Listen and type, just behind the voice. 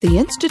The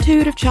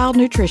Institute of Child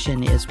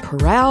Nutrition is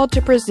proud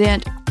to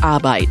present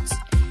iBites.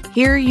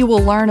 Here you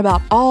will learn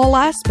about all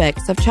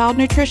aspects of child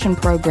nutrition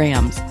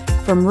programs,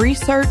 from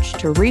research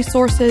to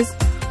resources,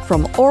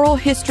 from oral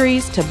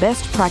histories to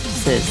best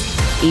practices.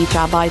 Each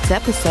iBites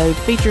episode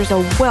features a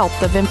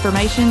wealth of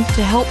information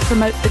to help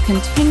promote the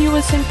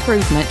continuous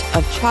improvement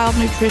of child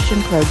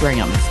nutrition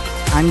programs.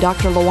 I'm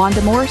Dr.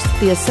 LaWanda Morse,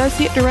 the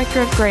Associate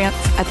Director of Grants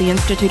at the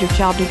Institute of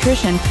Child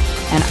Nutrition,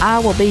 and I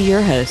will be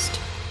your host.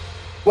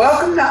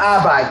 Welcome to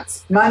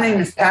iBites. My name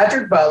is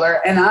Patrick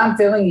Butler, and I'm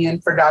filling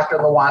in for Dr.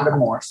 LaWanda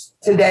Morse.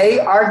 Today,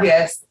 our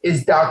guest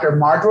is Dr.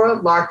 Marjorie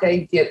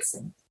Larte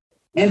Gibson,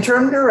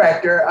 Interim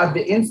Director of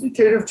the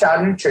Institute of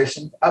Child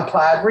Nutrition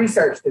Applied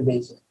Research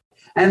Division,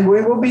 and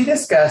we will be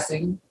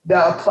discussing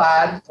the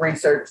Applied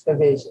Research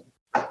Division.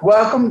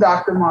 Welcome,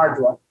 Dr.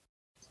 Marjorie.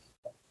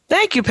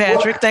 Thank you,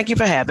 Patrick. Thank you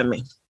for having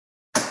me.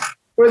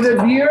 For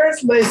the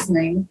viewers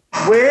listening,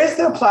 where is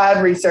the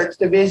Applied Research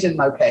Division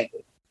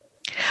located?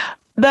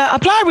 The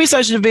Applied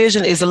Research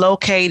Division is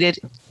located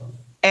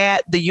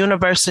at the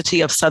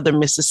University of Southern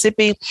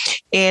Mississippi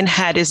in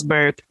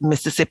Hattiesburg,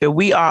 Mississippi.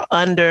 We are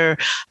under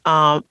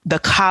the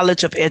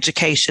College of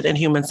Education and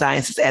Human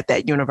Sciences at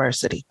that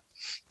university.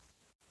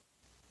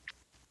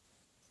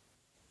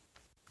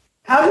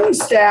 How many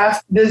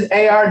staff does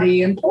ARD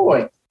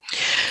employ?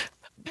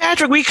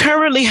 Patrick, we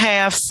currently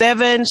have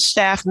 7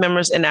 staff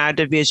members in our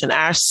division.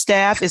 Our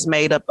staff is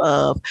made up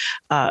of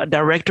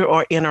director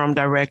or interim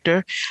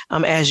director,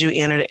 as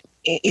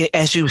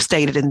you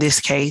stated in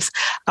this case.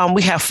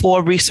 We have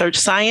 4 research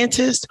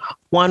scientists,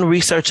 1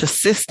 research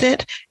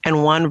assistant,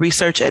 and 1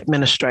 research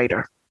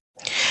administrator.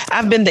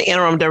 I've been the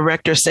interim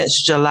director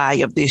since July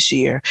of this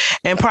year.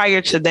 And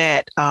prior to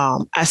that,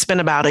 I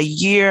spent about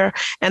 1.5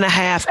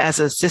 years as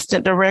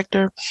assistant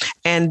director.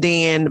 And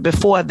then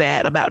before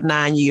that, about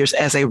 9 years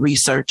as a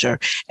researcher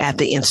at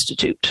the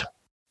Institute.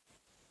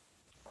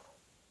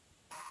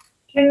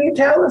 Can you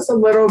tell us a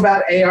little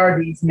about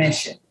ARD's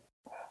mission?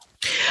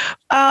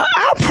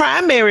 Our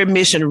primary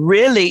mission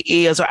really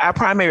is, or our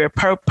primary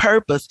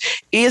purpose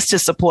is to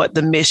support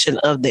the mission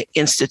of the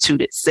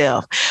Institute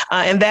itself.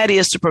 And that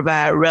is to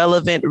provide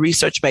relevant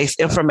research-based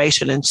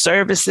information and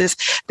services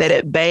that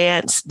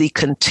advance the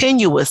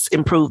continuous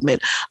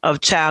improvement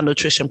of child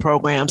nutrition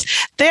programs.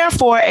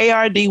 Therefore,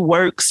 ARD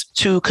works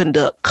to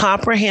conduct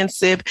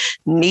comprehensive,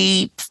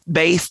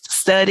 needs-based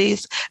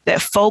studies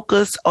that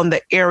focus on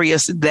the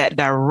areas that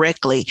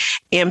directly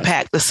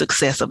impact the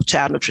success of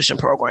child nutrition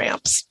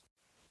programs.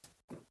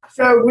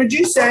 So would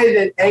you say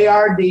that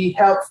ARD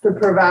helps to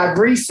provide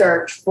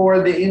research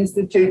for the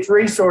Institute's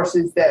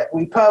resources that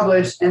we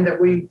publish and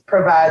that we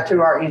provide to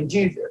our end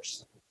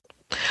users?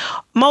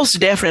 Most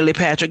definitely,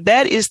 Patrick.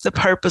 That is the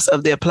purpose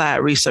of the Applied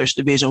Research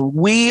Division.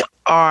 We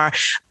are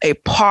a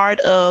part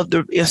of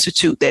the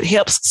Institute that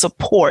helps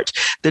support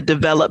the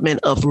development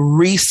of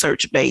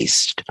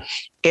research-based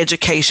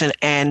education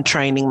and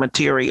training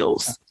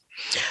materials.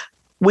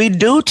 We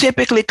do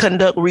typically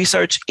conduct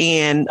research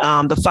in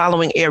the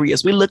following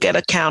areas. We look at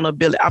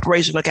accountability,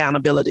 operational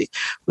accountability.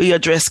 We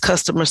address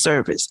customer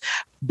service,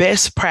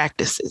 best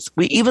practices.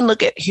 We even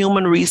look at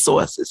human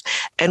resources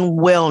and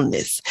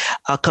wellness,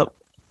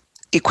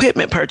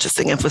 equipment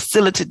purchasing and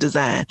facility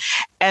design,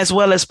 as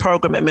well as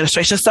program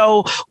administration.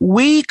 So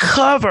we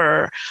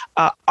cover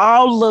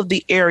all of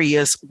the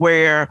areas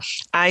where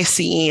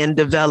ICN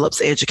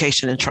develops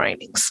education and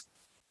trainings.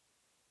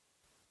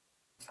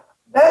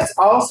 That's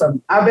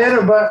awesome. I bet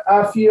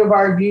a few of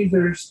our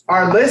users,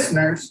 our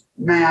listeners,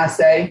 may I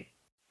say,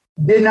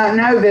 did not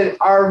know that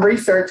our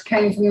research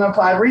came from the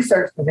Applied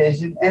Research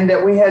Division and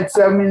that we had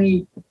so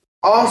many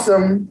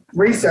awesome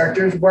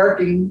researchers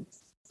working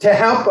to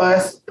help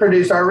us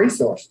produce our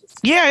resources.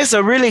 Yeah, it's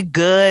a really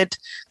good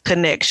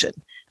connection,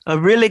 a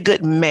really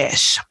good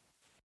mesh.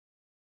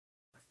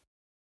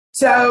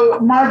 So,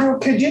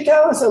 Marjorie, could you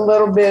tell us a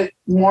little bit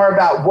more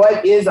about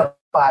what is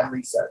applied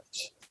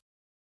research?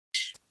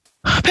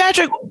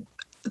 Patrick,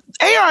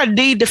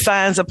 ARD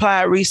defines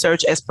applied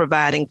research as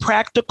providing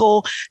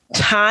practical,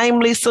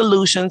 timely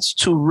solutions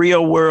to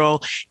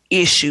real-world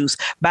issues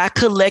by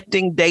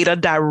collecting data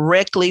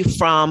directly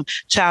from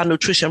child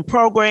nutrition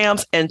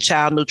programs and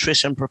child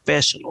nutrition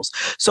professionals.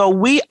 So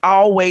we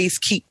always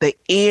keep the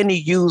end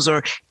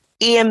user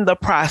in the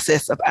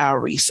process of our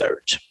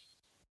research.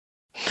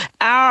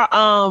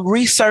 Our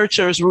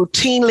researchers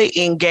routinely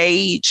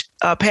engage,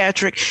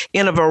 Patrick,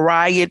 in a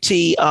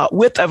variety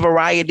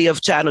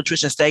of child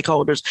nutrition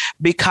stakeholders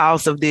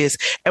because of this.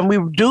 And we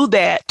do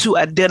that to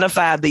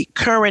identify the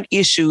current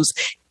issues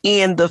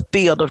in the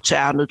field of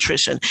child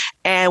nutrition.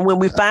 And when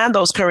we find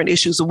those current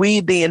issues,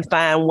 we then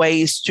find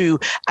ways to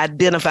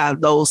identify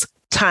those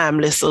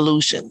timely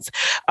solutions.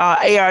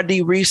 ARD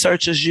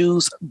researchers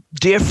use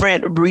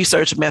different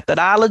research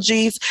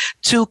methodologies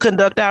to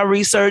conduct our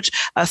research,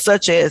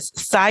 such as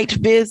site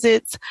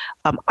visits,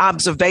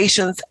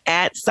 observations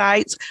at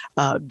sites,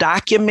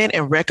 document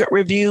and record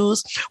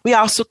reviews. We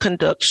also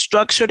conduct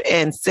structured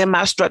and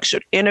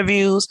semi-structured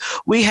interviews.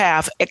 We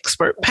have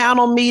expert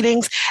panel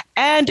meetings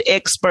and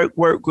expert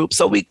work groups.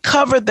 So we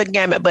cover the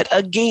gamut. But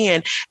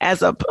again,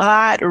 as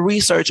applied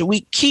researcher,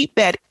 we keep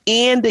that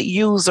end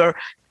user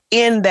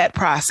in that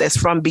process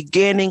from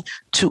beginning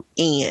to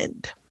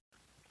end.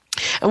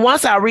 And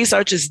once our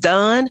research is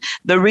done,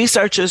 the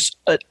researchers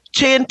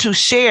tend to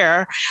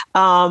share,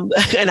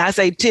 and I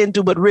say tend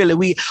to, but really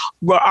we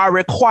are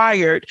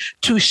required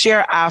to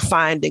share our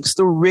findings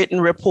through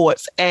written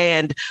reports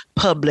and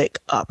public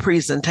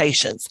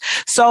presentations.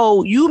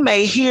 So you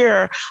may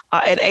hear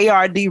an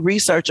ARD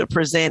researcher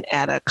present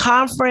at a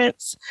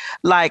conference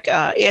like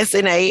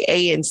SNA,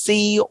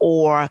 ANC,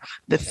 or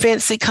the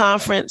FNCE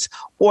conference,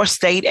 or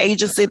state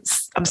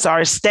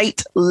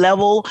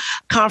level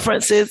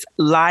conferences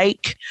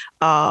like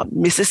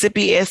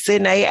Mississippi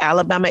SNA,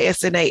 Alabama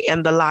SNA,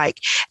 and the like.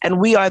 And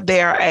we are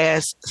there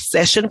as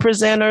session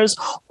presenters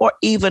or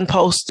even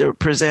poster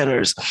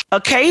presenters.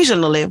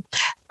 Occasionally,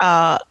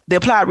 the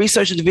Applied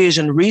Research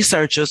Division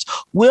researchers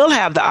will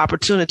have the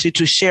opportunity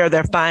to share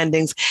their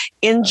findings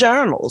in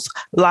journals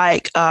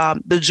like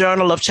the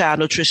Journal of Child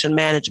Nutrition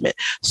Management.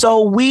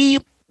 So we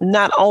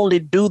not only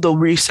do the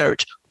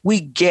research, we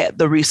get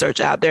the research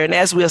out there. And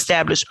as we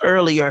established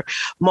earlier,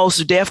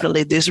 most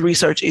definitely this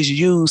research is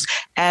used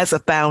as a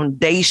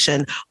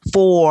foundation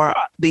for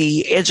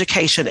the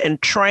education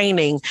and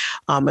training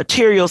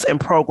materials and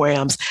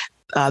programs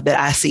that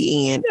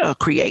ICN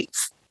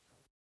creates.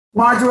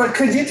 Marjorie,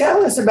 could you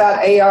tell us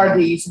about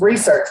ARD's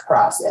research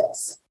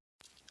process?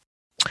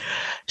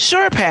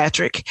 Sure,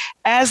 Patrick.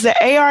 As the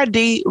ARD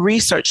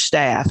research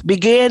staff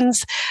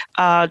begins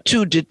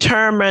to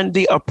determine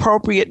the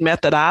appropriate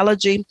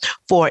methodology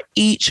for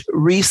each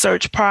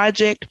research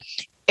project,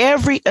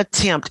 every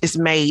attempt is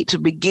made to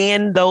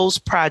begin those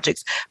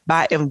projects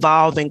by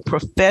involving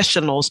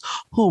professionals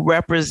who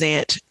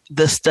represent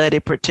the study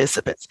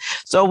participants.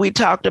 So we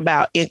talked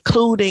about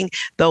including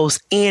those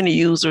end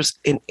users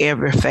in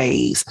every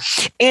phase.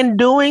 In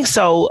doing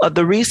so,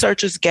 the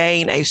researchers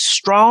gain a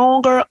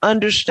stronger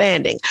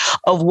understanding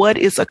of what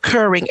is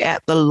occurring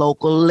at the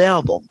local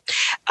level.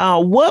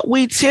 What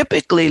we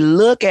typically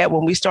look at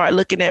when we start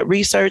looking at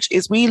research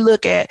is we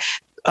look at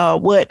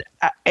what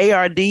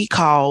ARD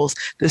calls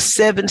the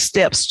 7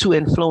 steps to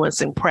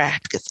influencing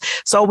practice.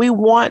 So we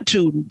want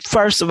to,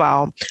 first of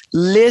all,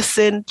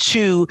 listen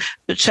to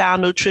the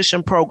child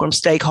nutrition program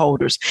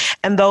stakeholders.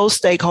 And those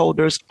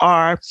stakeholders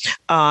are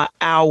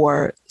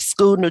our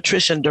school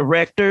nutrition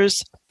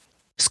directors,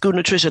 school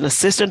nutrition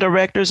assistant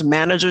directors,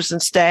 managers,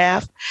 and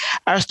staff.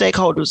 Our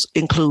stakeholders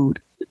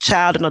include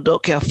child and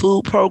adult care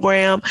food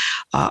program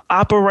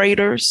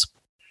operators.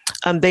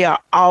 They are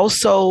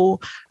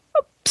also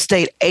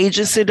state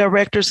agency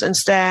directors and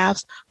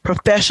staffs,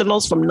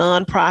 professionals from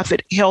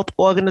nonprofit health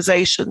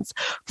organizations,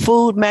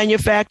 food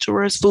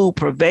manufacturers, food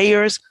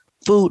purveyors,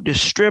 food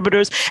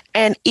distributors,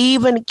 and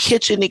even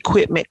kitchen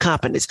equipment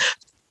companies.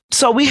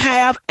 So we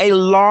have a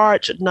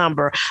large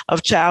number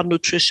of child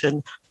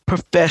nutrition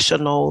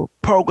professional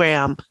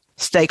program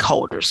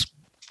stakeholders.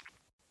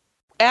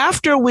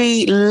 After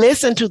we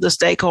listen to the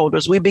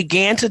stakeholders, we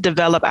began to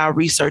develop our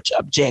research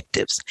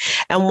objectives.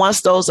 And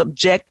once those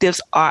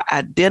objectives are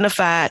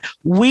identified,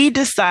 we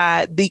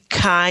decide the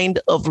kind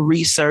of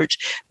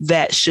research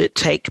that should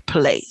take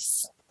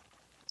place.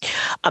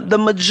 The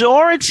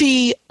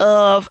majority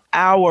of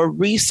our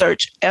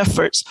research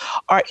efforts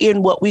are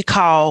in what we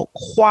call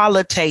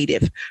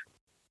qualitative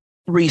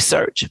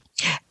research.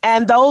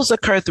 And those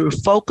occur through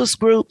focus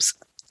groups,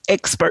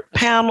 expert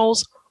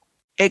panels,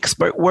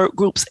 expert work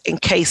groups, and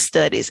case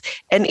studies.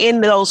 And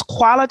in those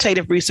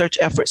qualitative research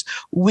efforts,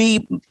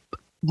 we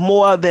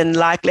more than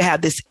likely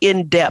have this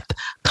in-depth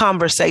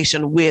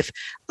conversation with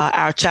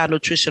our child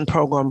nutrition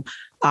program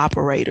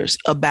operators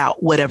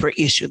about whatever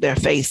issue they're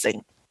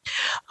facing.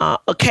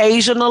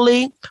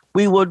 Occasionally,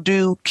 we will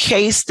do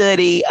case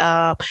study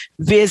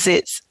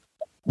visits,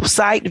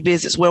 site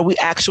visits, where we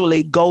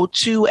actually go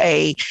to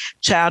a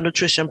child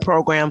nutrition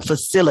program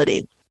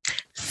facility,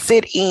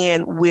 sit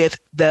in with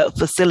the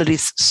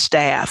facility's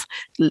staff,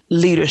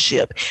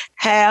 leadership,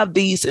 have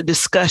these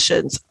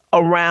discussions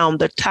around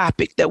the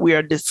topic that we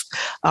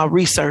are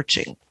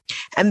researching.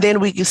 And then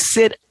we can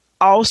sit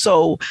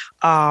also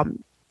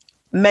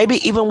maybe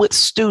even with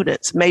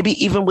students, maybe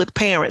even with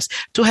parents,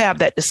 to have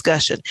that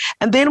discussion.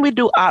 And then we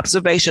do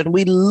observation.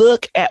 We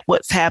look at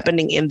what's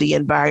happening in the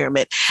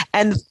environment.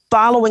 And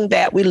following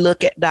that, we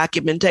look at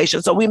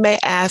documentation. So we may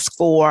ask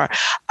for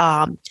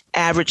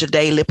average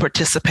daily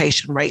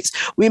participation rates.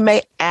 We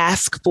may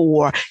ask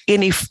for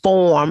any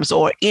forms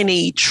or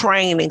any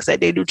trainings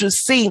that they do to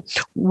see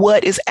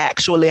what is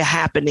actually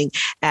happening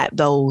at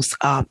those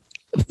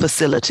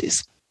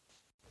facilities.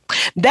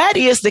 That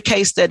is the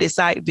case study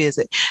site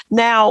visit.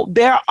 Now,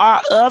 there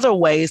are other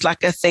ways,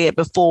 like I said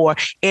before,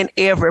 in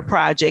every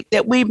project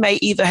that we may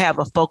either have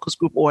a focus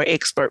group or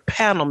expert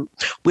panel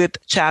with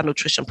child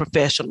nutrition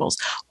professionals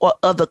or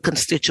other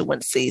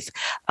constituencies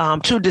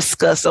to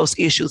discuss those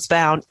issues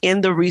found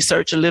in the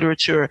research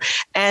literature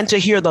and to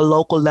hear the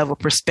local level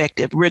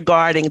perspective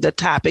regarding the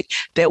topic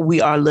that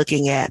we are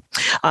looking at.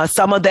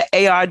 Some of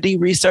the ARD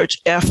research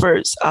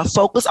efforts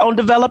focus on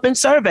developing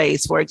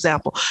surveys, for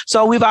example.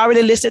 So we've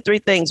already listed 3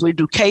 things. We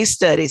do case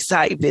studies,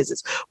 site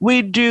visits.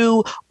 We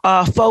do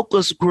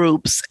focus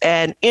groups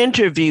and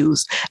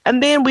interviews.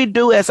 And then we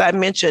do, as I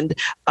mentioned,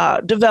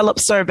 develop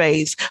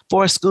surveys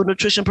for school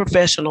nutrition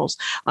professionals,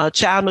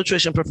 child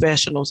nutrition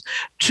professionals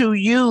to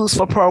use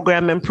for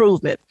program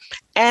improvement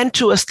and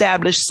to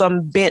establish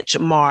some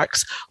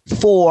benchmarks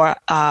for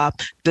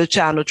the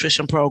child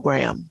nutrition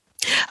program.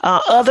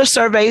 Other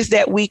surveys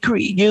that we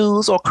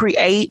use or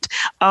create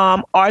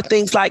are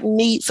things like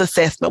needs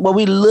assessment, where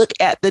we look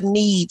at the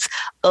needs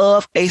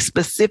of a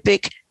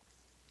specific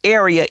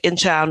area in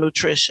child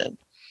nutrition,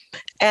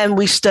 and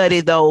we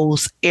study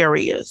those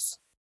areas.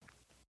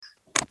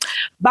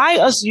 By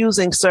us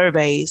using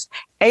surveys,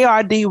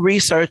 ARD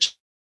research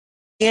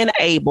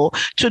able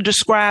to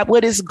describe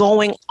what is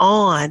going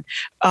on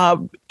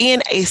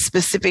in a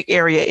specific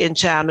area in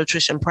child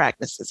nutrition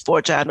practices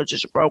for child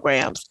nutrition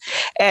programs.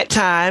 At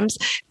times,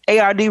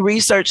 ARD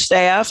research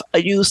staff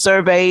use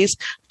surveys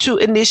to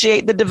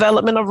initiate the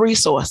development of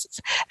resources.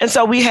 And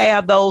so we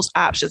have those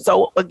options.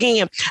 So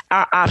again,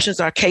 our options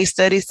are case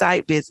study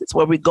site visits,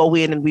 where we go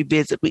in and we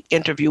visit, we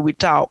interview, we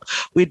talk,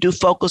 we do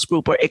focus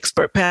group or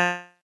expert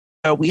panel.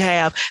 We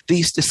have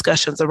these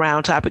discussions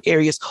around topic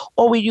areas,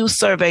 or we use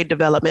survey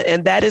development.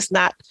 And that is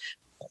not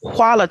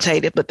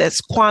qualitative, but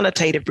that's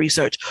quantitative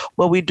research,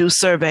 where we do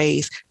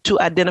surveys to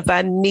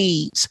identify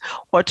needs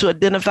or to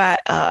identify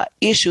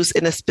issues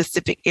in a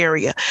specific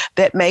area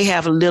that may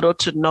have little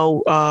to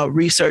no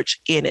research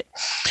in it.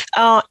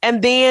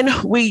 And then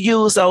we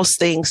use those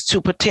things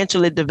to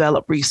potentially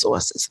develop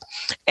resources.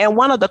 And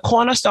one of the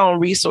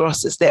cornerstone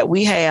resources that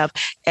we have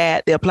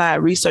at the Applied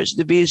Research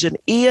Division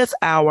is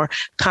our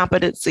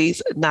Competencies,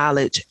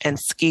 Knowledge, and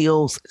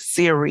Skills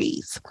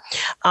series.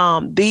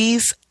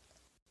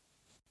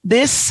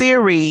 This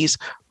series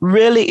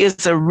really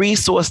is a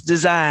resource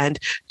designed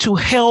to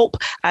help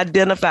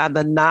identify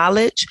the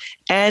knowledge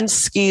and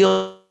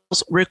skills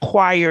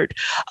required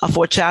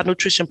for child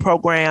nutrition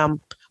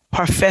program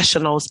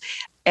professionals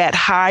at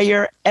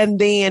higher and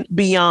then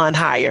beyond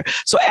higher.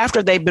 So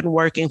after they've been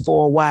working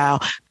for a while,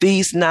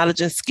 these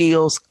knowledge and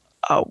skills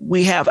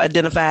we have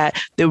identified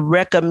the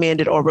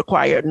recommended or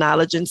required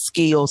knowledge and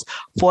skills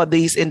for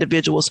these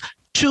individuals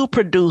to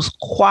produce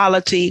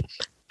quality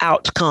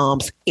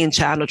outcomes in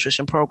child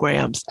nutrition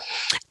programs.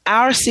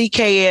 Our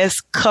CKS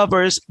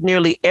covers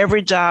nearly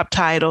every job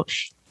title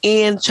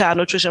in child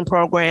nutrition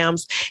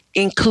programs,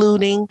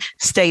 including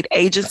state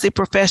agency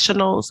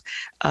professionals,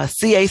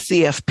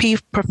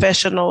 CACFP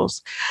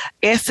professionals,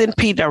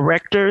 S&P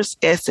directors,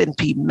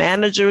 S&P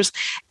managers,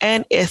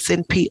 and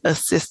S&P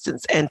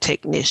assistants and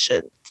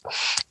technicians.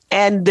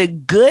 And the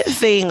good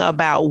thing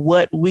about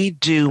what we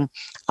do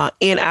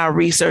in our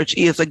research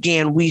is,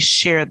 again, we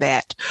share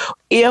that.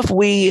 If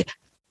we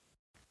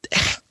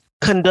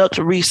conduct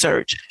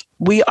research,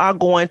 we are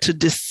going to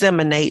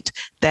disseminate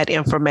that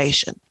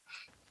information.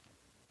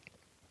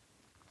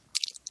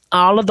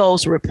 All of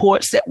those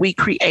reports that we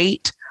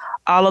create,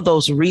 all of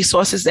those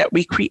resources that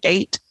we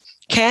create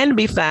can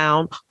be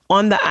found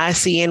on the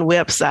ICN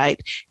website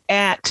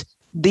at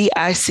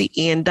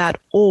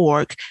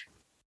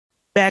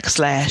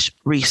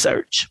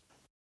theicn.org/research.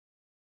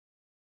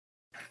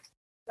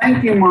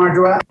 Thank you,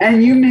 Marjorie.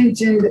 And you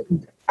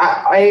mentioned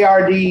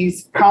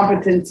ARD's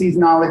competencies,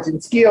 knowledge,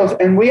 and skills,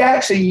 and we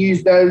actually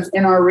use those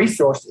in our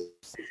resources.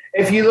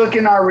 If you look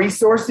in our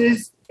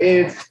resources,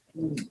 if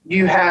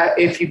you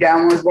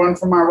download one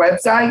from our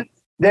website,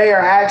 they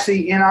are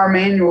actually in our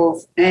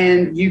manuals,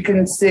 and you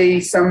can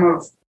see some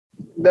of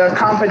the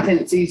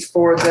competencies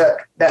for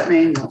that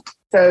manual.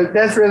 So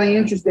that's really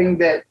interesting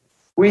that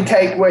we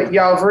take what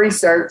y'all have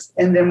researched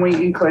and then we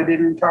include it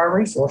into our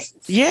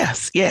resources.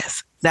 Yes.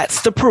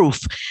 That's the proof.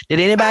 Did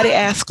anybody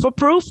ask for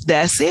proof?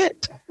 That's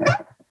it.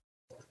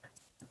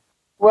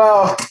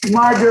 Well,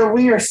 Marjorie,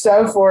 we are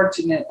so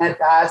fortunate at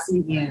the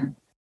ICN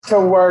to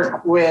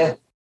work with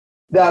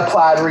the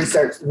Applied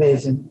Research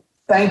Division.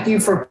 Thank you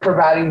for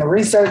providing the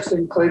research to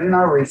include in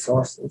our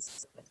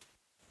resources.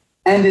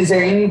 And is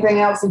there anything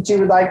else that you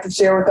would like to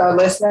share with our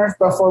listeners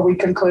before we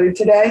conclude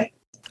today?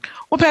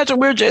 Well, Patrick,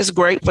 we're just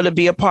grateful to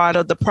be a part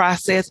of the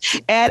process.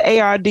 At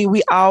ARD,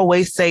 we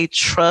always say,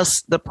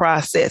 trust the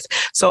process.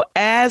 So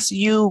as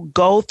you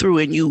go through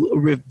and you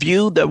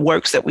review the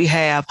works that we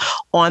have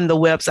on the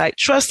website,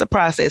 trust the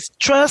process.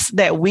 Trust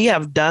that we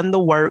have done the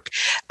work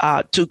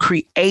to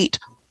create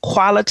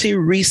quality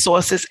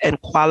resources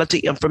and quality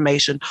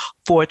information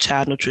for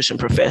child nutrition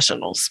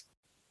professionals.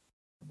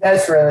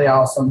 That's really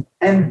awesome.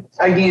 And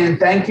again,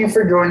 thank you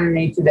for joining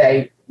me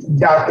today,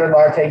 Dr.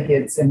 Larte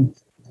Gibson.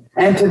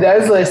 And to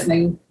those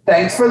listening,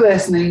 thanks for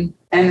listening.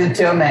 And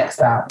until next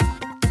time.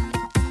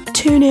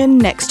 Tune in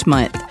next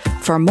month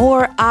for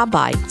more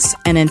iBites.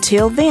 And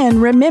until then,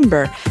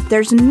 remember,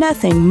 there's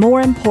nothing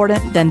more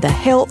important than the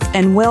health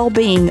and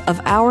well-being of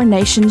our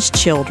nation's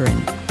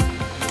children.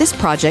 This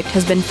project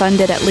has been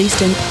funded at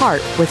least in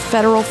part with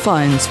federal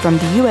funds from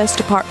the U.S.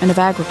 Department of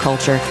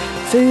Agriculture,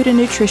 Food and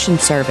Nutrition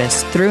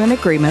Service through an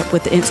agreement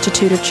with the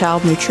Institute of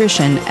Child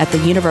Nutrition at the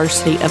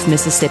University of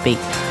Mississippi.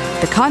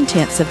 The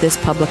contents of this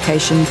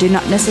publication do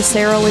not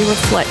necessarily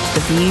reflect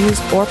the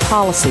views or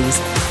policies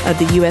of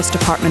the U.S.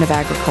 Department of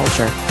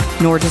Agriculture,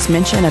 nor does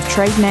mention of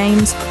trade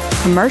names,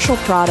 commercial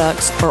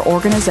products, or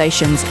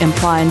organizations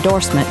imply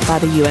endorsement by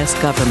the U.S.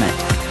 government.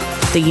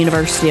 The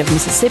University of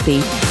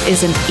Mississippi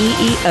is an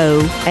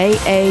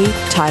EEO-AA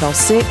Title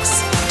VI,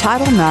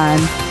 Title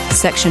IX,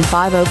 Section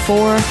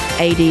 504,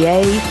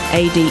 ADA,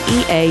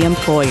 ADEA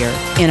employer.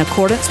 In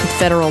accordance with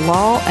federal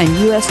law and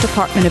U.S.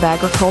 Department of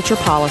Agriculture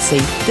policy,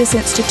 this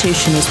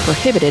institution is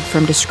prohibited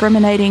from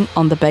discriminating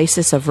on the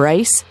basis of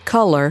race,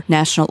 color,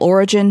 national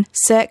origin,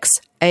 sex,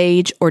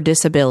 age, or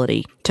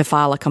disability. To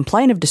file a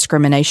complaint of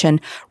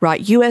discrimination,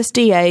 write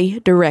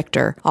USDA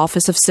Director,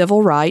 Office of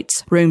Civil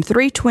Rights, Room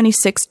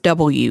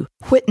 326W,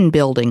 Whitten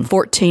Building,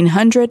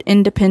 1400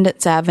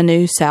 Independence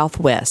Avenue,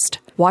 Southwest,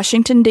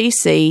 Washington,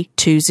 D.C.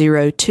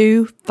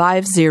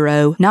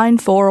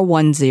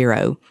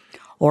 202-50-9410,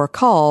 or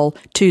call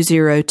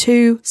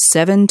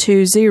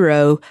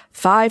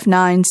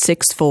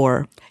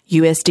 202-720-5964.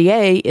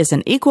 USDA is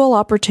an equal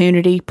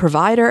opportunity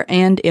provider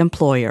and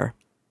employer.